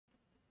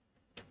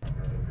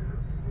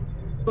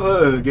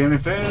Hello, gaming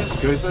fans.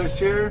 Ghostface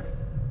here.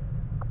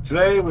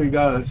 Today we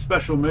got a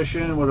special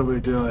mission. What are we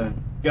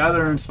doing?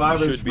 Gathering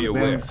survivors from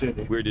abandoned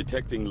city. We're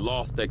detecting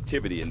lost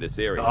activity in this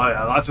area. Oh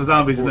yeah, lots of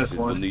zombies in this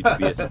one. Will need to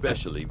be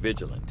especially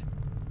vigilant.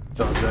 It's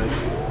all good.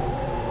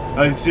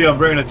 As you can see, I'm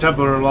bringing a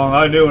Templar along.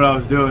 I knew when I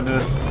was doing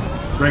this.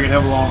 Bringing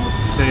him along was a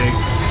mistake.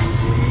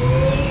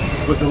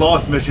 With the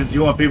lost missions,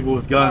 you want people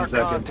with guns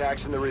that can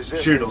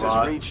shoot a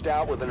lot. Reached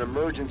out with an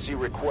emergency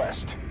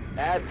request.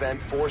 Advent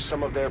forced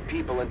some of their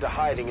people into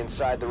hiding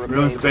inside the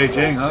remains of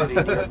Beijing, a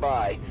city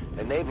nearby,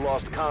 and they've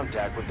lost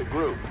contact with the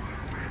group.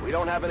 We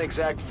don't have an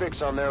exact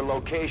fix on their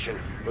location,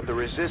 but the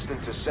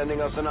Resistance is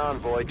sending us an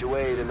envoy to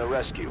aid in the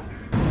rescue.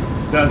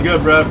 Sounds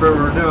good, Bradford.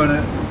 We're doing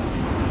it.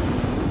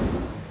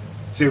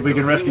 See if we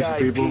can rescue some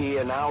people. The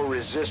VIP and our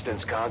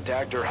Resistance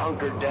contact are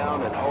hunkered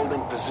down and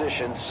holding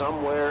positions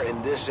somewhere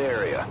in this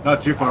area. Not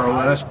too far away.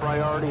 Our highest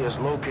priority is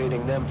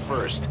locating them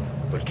first,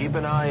 but keep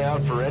an eye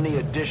out for any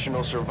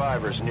additional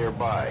survivors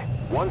nearby.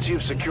 Once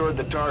you've secured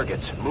the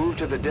targets, move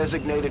to the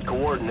designated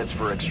coordinates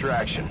for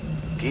extraction.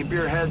 Keep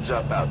your heads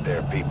up out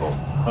there, people.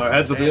 Our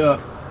heads will be up.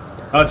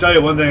 I'll tell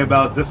you one thing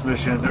about this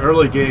mission. The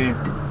early game,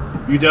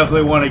 you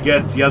definitely want to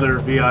get the other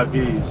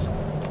VIPs.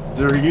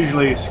 They're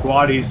usually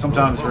squaddies,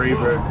 sometimes they're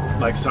even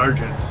like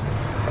sergeants.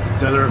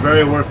 So they're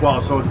very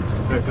worthwhile soldiers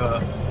to pick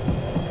up.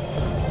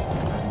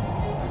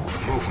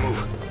 Move.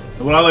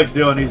 And what I like to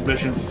do on these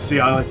missions, you see,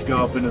 I like to go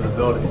up into the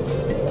buildings.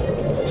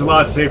 It's a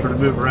lot safer to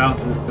move around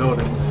through the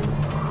buildings.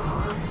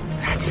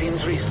 That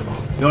seems reasonable.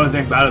 The only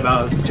thing bad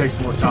about it is it takes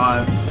more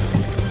time.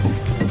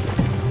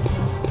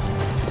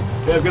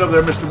 Yeah, get up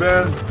there, Mr.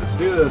 Man. Let's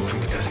do this.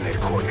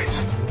 Designated coordinates.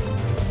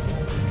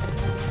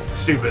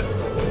 Stupid.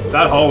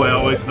 That hallway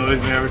always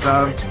annoys me every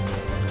time.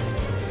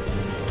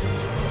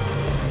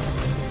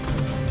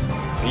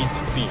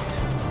 Feet.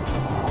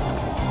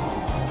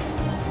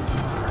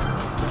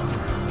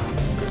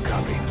 Good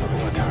copy.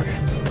 Moving on target.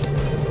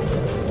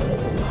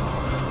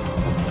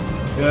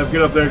 Yeah,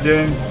 get up there,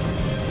 Ding.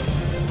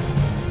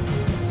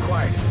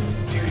 Quiet.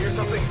 Do you hear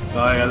something?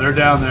 Oh yeah, they're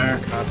down there.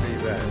 Copy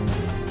that.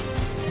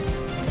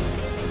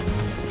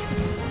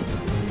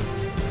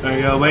 There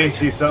you go, Wayne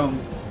sees something.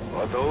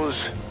 Are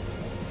those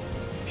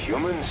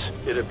humans?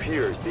 It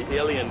appears the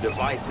alien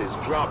devices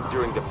dropped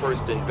during the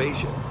first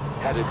invasion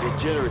had a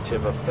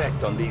degenerative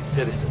effect on these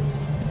citizens,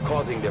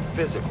 causing their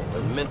physical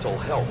and mental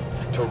health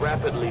to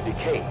rapidly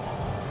decay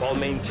while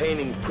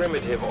maintaining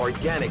primitive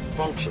organic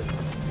functions.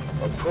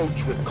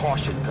 Approach with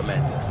caution,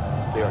 Commander.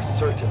 They are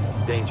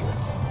certainly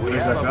dangerous. We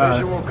There's have that a guy.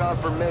 visual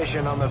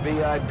confirmation on the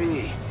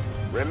VIP.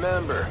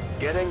 Remember,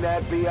 getting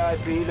that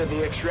VIP to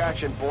the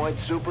extraction point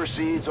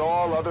supersedes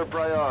all other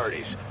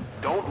priorities.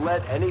 Don't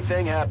let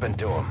anything happen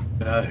to him.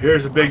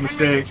 Here's a big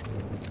mistake.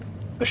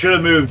 I should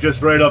have moved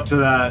just right up to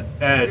that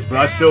edge, but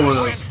I still would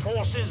have.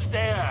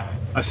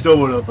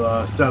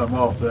 Set him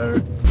off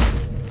there.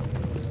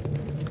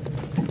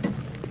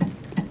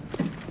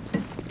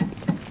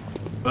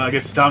 Well, I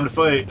guess it's time to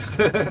fight.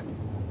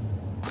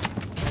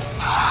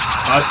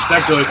 Oh, it's a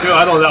sectoid too.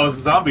 I thought that was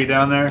a zombie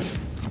down there.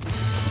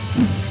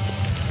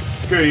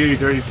 Screw you, you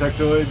dirty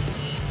sectoid.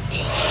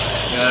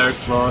 Yeah,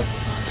 there's lost.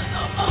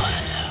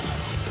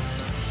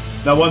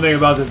 Now, one thing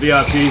about the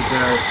VIPs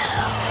there,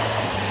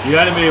 the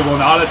enemy will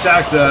not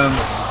attack them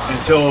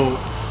until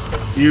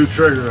you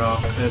trigger them.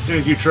 And as soon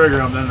as you trigger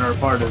them, then they're a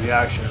part of the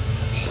action.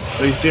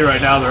 But you see right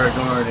now they're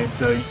ignoring him,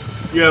 so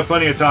you have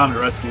plenty of time to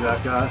rescue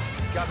that guy.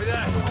 Copy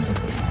that.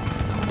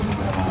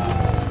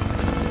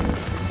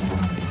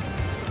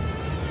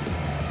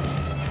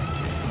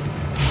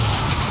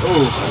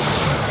 Oh.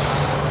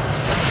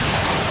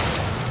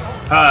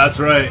 Ah, that's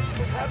right.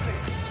 What's happening?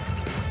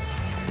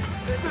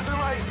 This isn't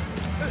right.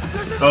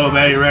 Oh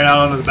man, he ran out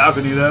onto the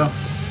balcony though.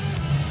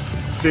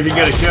 See if you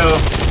can get a kill.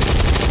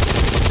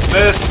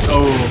 Miss.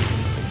 Oh.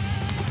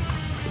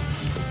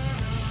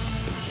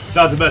 It's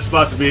not the best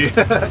spot to be.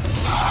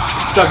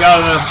 Stuck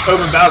out on an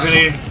open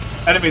balcony.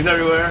 Enemies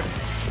everywhere.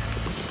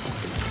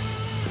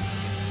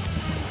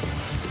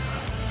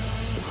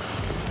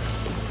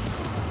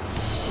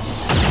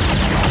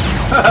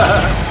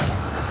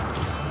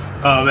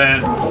 Oh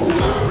man.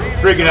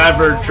 Freaking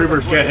advert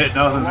troopers can't hit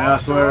nothing, man, I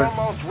swear.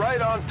 Almost right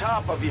on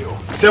top of you.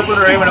 Except when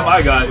they're aiming at my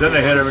guys, then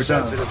they hit every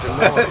time. Sensitive to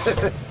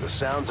noise. The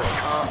sounds of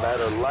combat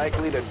are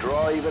likely to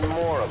draw even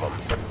more of them.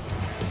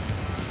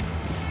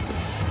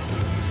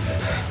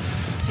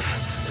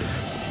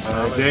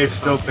 Dave's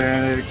still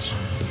panicked.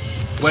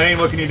 Wayne,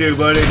 what can you do,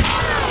 buddy?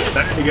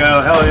 There you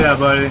go. Hell yeah,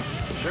 buddy.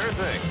 Sure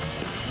thing.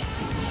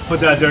 Put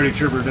that dirty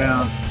trooper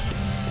down.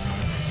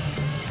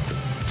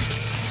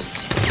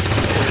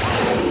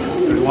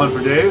 There's one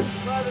for Dave.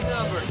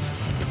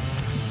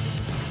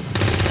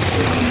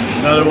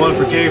 Another one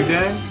for Cave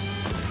Den.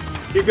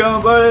 Keep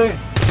going, buddy.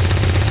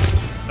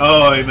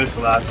 Oh, he missed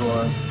the last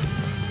one.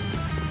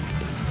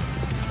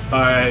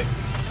 Alright,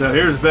 so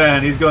here's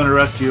Ben. He's going to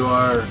rescue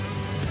our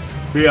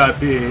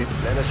VIP.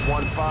 Menace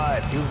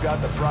 1-5, you've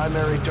got the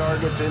primary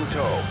targets in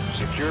tow.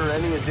 Secure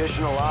any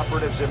additional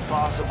operatives if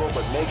possible,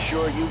 but make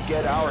sure you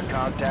get our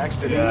contacts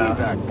to the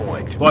evac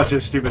point. Watch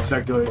this stupid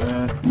sectoid,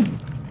 man.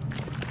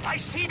 I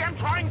see them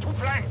trying to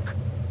flank.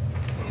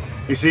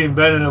 You see him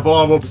bend in a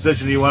vulnerable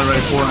position, he went right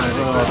for him.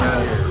 Oh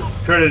man.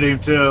 Critted him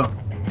too.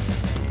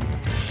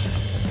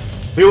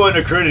 If he wouldn't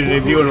have critted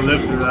him, he would have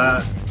lived through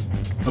that.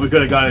 And we could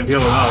have got him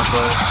healing up,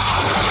 but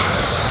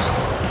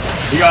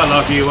he got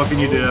lucky. What can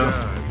you do?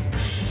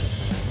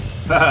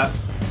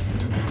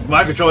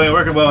 My control ain't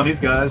working well on these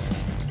guys.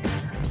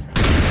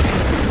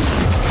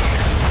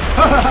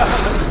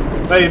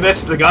 Hey, he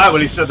missed the guy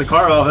when he shut the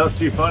car off. That was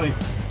too funny.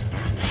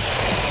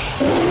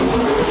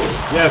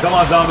 Yeah, come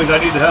on, zombies. I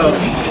need the help.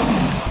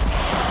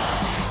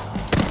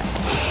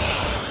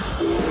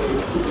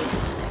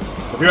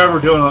 If you're ever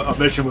doing a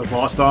mission with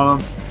Lost on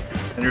them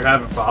and you're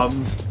having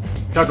problems,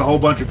 chuck a whole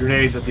bunch of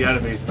grenades at the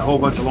enemies and a whole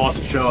bunch of Lost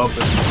will show up and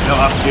you don't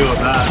have to deal with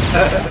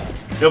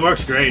that. It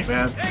works great,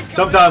 man.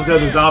 Sometimes the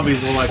other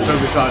zombies will like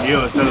focus on you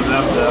instead of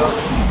them though.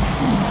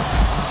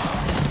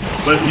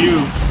 But if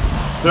you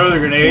throw the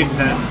grenades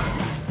and then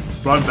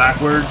run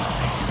backwards,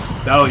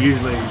 that'll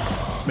usually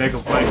make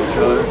them fight each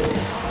other.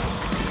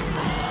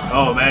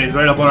 Oh man, he's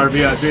right up on our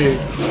VIP.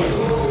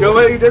 Go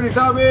away, you dirty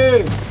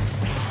zombie!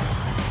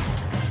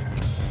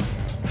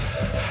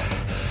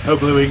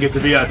 Hopefully we can get the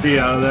VIP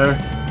out of there.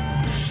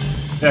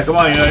 Yeah, come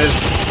on, you guys.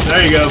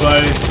 There you go,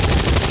 buddy.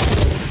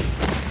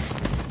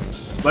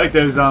 Light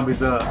those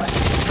zombies up.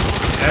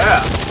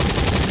 Yeah.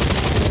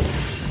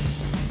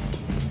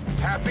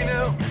 Happy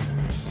now?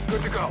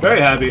 Good to go. Very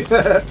happy.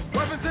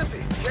 Weapons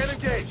empty. Can't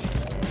engage.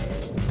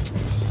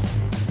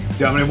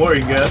 See how many more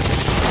you can get.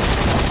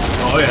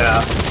 Oh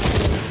yeah.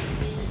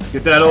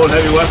 Get that old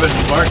heavy weapon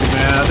marking,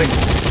 man. I think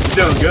he's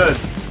doing good.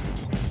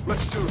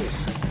 Let's do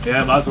this.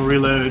 Yeah, might as well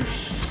reload.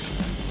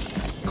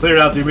 Cleared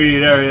out the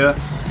immediate area.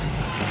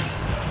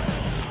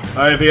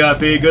 Alright,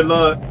 VIP, good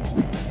luck.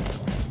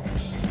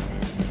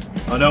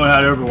 Oh, no one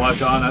had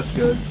Overwatch on, that's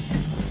good.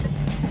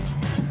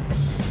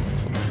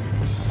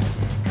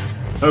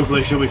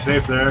 Hopefully she'll be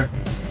safe there.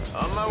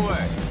 On my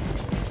way.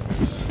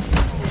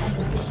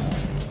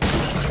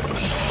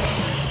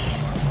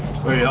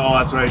 Wait, oh,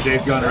 that's right,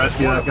 Dave's going to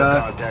rescue that guy.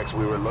 Contacts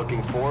we were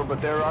looking for,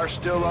 but there are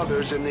still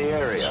others in the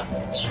area.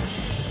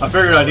 I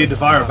figured I need the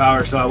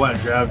firepower, so I went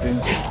and grabbed him.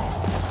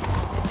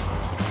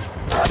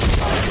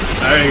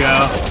 There you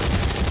go.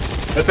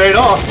 It paid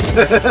off.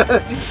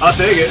 I'll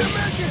take it.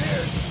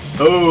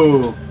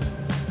 Oh.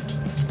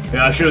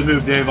 Yeah, I should have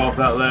moved Dave off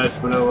that ledge,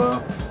 but oh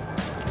well.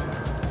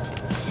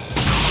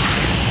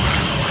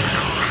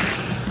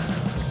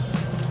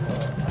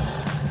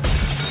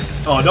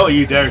 Oh, don't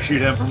you dare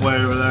shoot him from way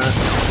over there.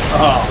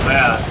 Oh,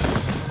 man.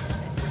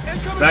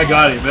 Thank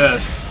God he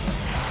missed.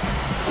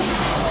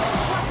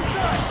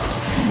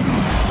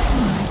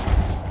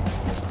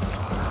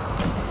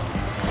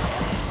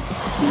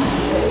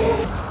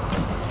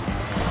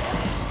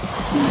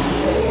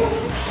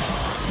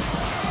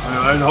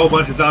 There's a whole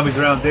bunch of zombies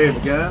around Dave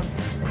again.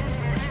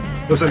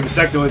 Looks like the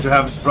sectoids are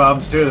having some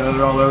problems too, though.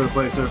 They're all over the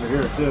place over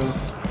here, too.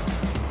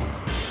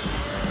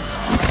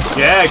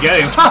 Yeah,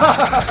 get him.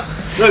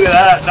 Look at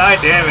that,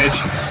 9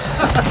 damage.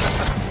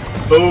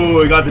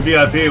 Oh, we got the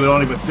VIP, but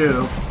only with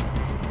 2.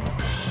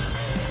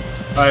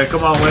 Alright,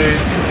 come on, Wayne.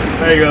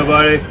 There you go,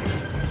 buddy.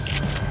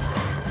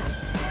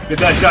 Get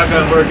that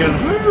shotgun working.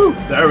 Woo!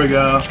 There we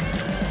go.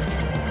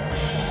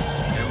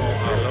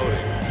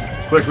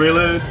 Quick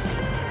reload.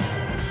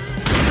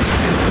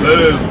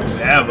 Boom.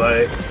 Yeah,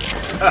 buddy.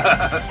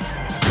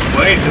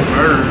 Wayne just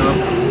murdered him.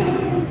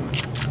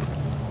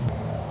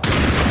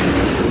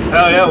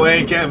 Hell yeah,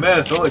 Wayne can't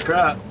miss. Holy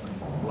crap.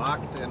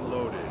 Locked and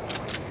loaded.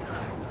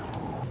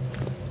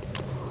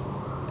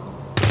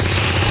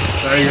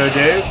 There you go,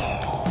 Dave.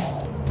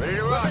 Ready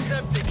to rock.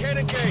 Empty. Can't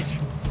engage.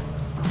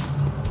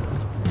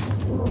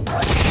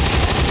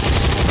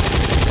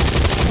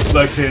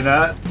 Like seeing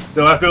that.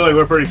 So I feel like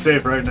we're pretty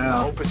safe right I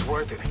now. hope it's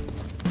worth it.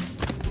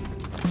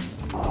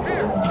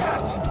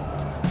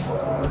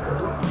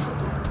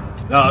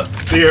 Now,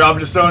 see here, I'm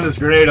just throwing this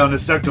grenade on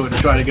this sectoid to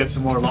try to get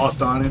some more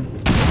Lost on him.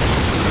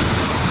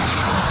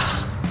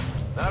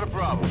 Not a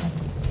problem.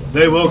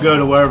 They will go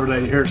to wherever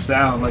they hear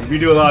sound. Like, if you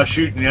do a lot of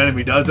shooting and the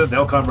enemy does it,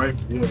 they'll come right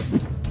for you.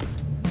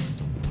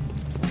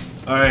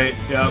 Alright,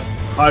 yep.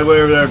 Hide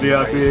way over there,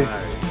 VIP.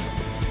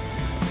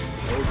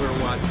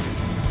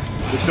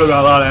 Overwatch. We still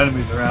got a lot of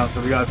enemies around,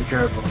 so we gotta be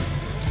careful.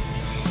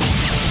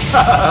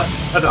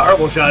 That's a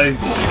horrible shot.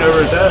 He's shooting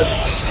over his head.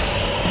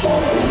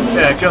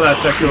 Yeah, kill that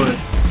sectoid.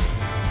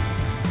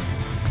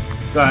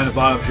 Guy in the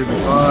bottom should be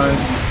fine.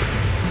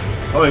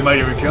 Oh, he might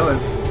even kill him.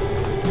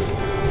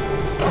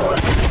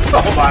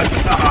 Oh my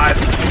god!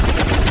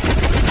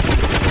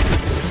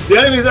 The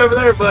enemy's over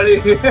there, buddy!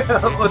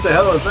 What the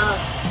hell is that?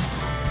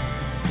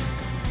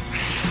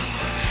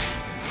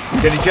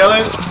 Can you kill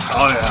him?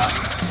 Oh yeah.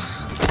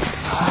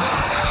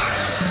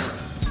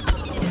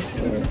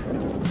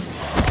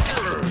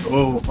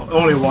 Oh,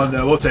 only one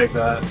though. We'll take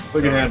that.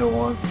 We can handle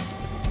one.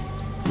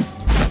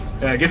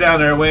 Yeah, get down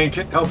there, Wayne.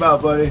 Help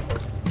out, buddy.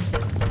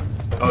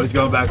 Oh, he's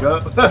going back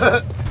up?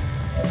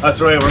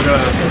 That's right,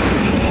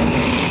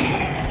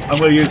 I'm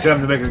gonna use him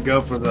to make a go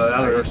for the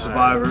other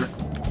survivor.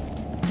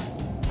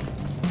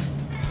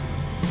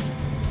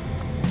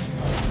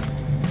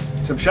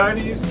 Some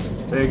shinies.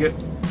 Take it.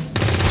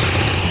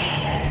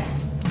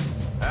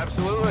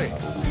 Absolutely.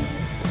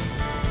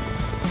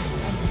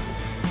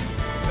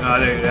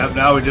 Yep,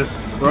 now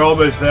we're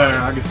almost there.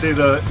 I can see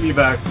the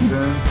evac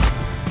soon.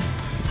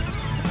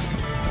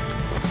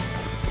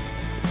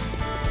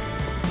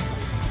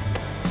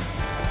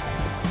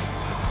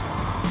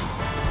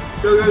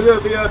 Go,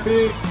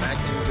 VIP. Back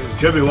in business.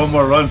 Should be one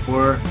more run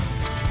for her.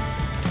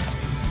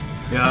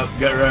 Yep,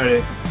 get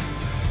ready.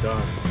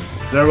 Done.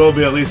 There will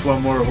be at least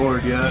one more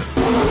horde yet.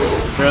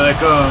 Here they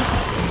come.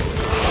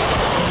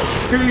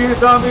 Screw you,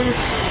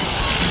 zombies!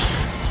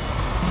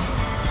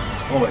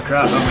 Holy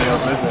crap, how many of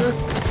them is there?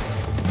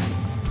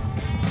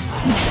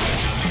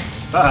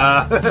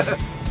 Haha.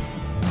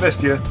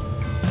 Missed you.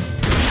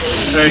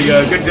 There you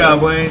go. Good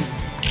job, Wayne.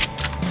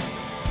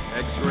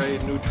 X-ray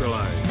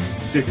neutralized.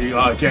 See if you.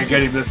 Oh, I can't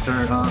get him this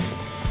turn, huh?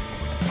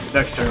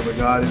 Next turn, we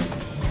got him.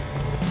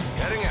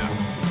 Heading out.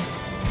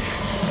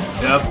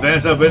 Yep,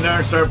 advance up in there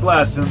and start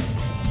blasting.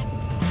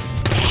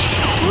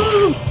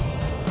 Woo!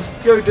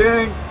 Go,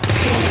 dang!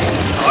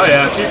 Oh,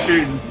 yeah, keep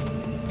shooting.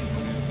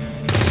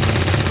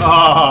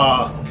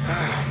 Ah!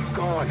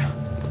 Going.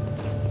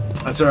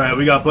 That's alright,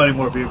 we got plenty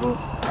more people.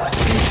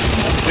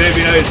 Dave,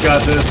 you know he's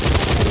got this.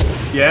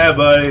 Yeah,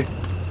 buddy.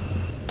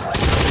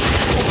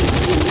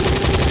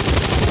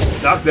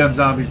 Knock them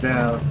zombies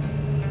down.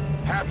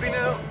 Happy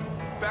now?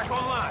 Back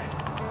online.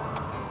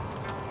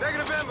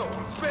 Negative ammo.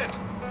 Spent.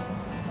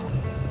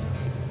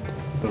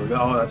 There we go.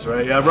 Oh, that's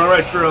right. Yeah, run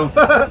right through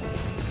them.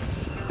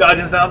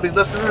 Dodging zombies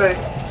left and right.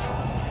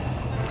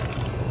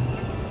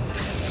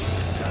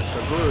 That's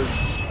the good.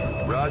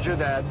 Roger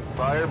that.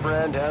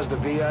 Firebrand has the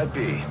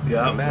VIP.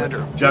 Yeah. Commander,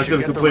 we Objective should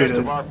get completed. the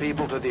rest of our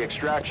people to the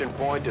extraction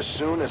point as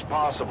soon as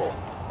possible.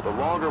 The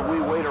longer we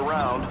wait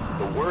around,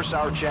 the worse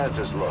our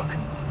chances look.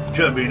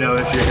 Shouldn't be no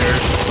issue here.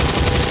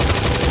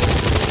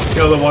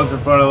 Kill the ones in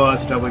front of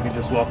us, then we can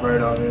just walk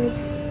right on in.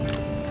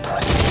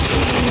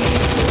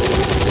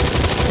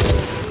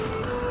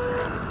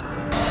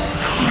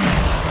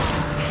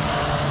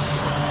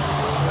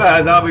 Ah,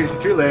 zombies,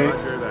 too late.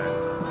 Roger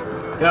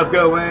that. Yep,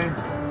 go, Wayne.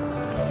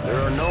 There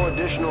are no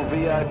additional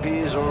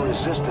VIPs or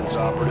resistance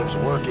operatives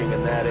working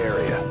in that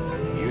area.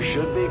 You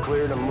should be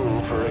clear to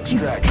move for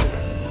extraction.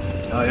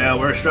 Oh yeah,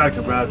 we're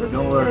extracted, Bradford,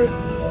 don't worry.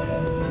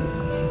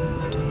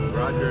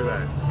 Roger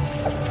that.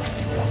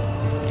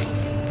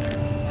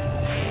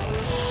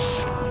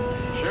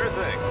 Sure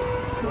thing.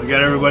 We'll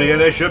get everybody in,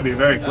 they should be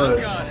very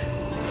close.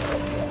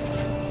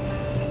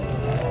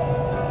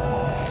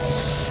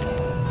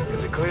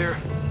 Is it clear?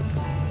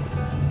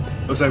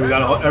 Looks like we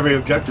got every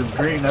objective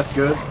green, that's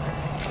good.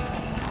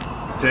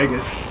 Take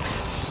it.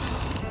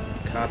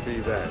 Copy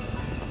that.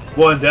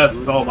 One death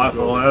was all my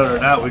fault, other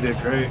than that we did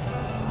great.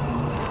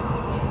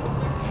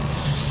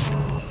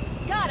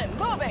 Got it,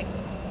 moving.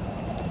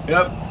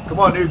 Yep, come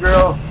on, new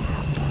girl.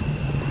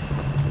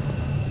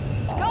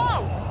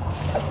 Go.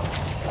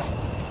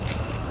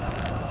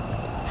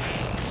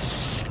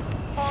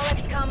 All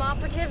XCOM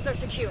operatives are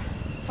secure.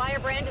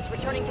 Firebrand is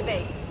returning to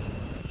base.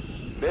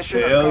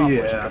 Mission Hell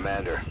accomplished, yeah.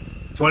 Commander.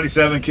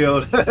 27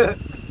 killed.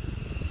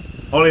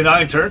 Only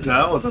 9 turns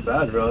now, that wasn't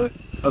bad really.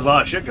 There's a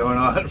lot of shit going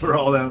on for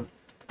all them.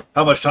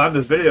 How much time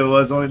this video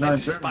was, only 9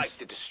 Despite turns.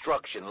 the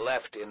destruction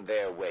left in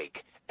their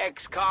wake,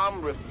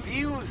 XCOM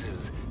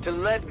refuses to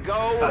let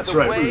go That's of the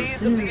right, we ways of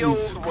the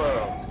refuse. old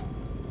world.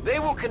 They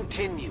will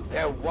continue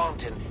their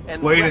wanton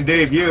and Wayne and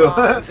reckless Dave, you.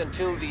 crimes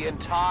until the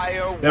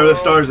entire world They were the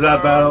stars of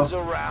that battle. burns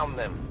around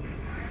them.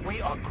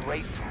 We are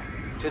grateful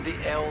to the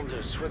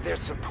elders for their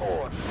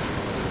support.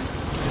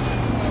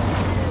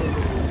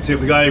 See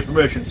if we got any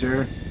permissions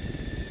here.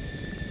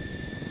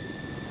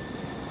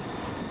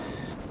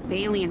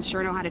 The aliens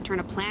sure know how to turn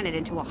a planet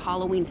into a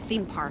Halloween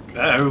theme park.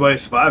 Yeah, everybody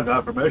survived,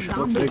 got permission,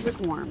 we'll Zombie take it.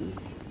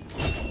 swarms.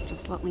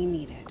 Just what we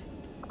needed.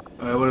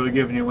 Alright, what are we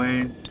giving you,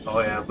 Wayne? Oh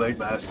yeah, Blade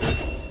Master.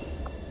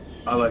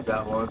 I like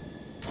that one.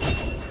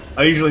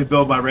 I usually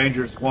build my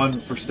Rangers, one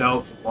for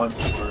stealth, one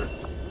for...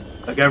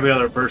 Like every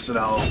other person,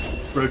 I'll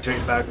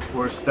rotate back and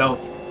forth,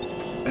 stealth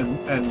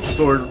and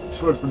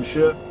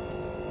swordsmanship.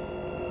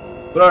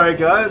 But alright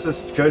guys,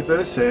 this is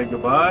Koto saying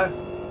goodbye.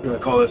 We're going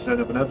to call this the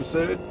end of an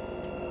episode.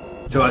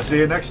 Until I see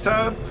you next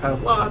time,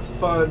 have lots of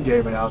fun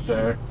gaming out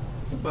there.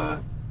 Goodbye.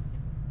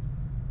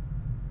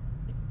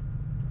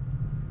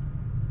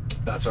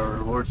 That's our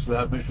rewards for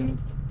that mission.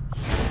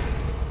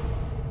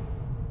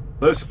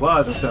 Low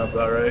supplies, that sounds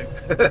about right.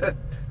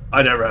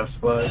 I never have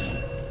supplies.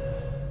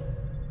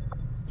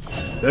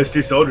 Those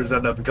 2 soldiers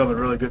end up becoming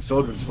really good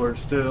soldiers for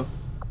us too.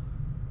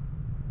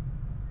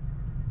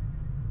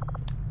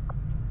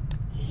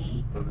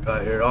 What we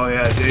got here? Oh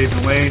yeah, Dave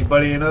and Wayne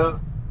buddying up.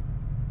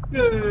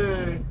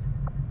 Yay!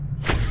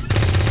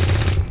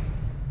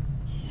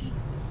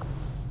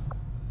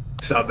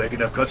 Stop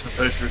making up custom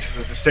posters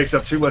because it just takes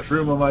up too much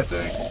room on my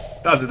thing.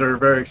 Not that they're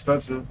very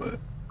expensive, but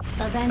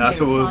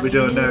that's what we'll be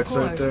doing next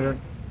right there.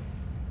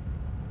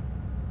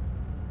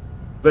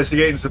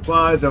 Investigating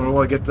supplies, and we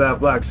want to get to that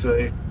black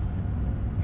site.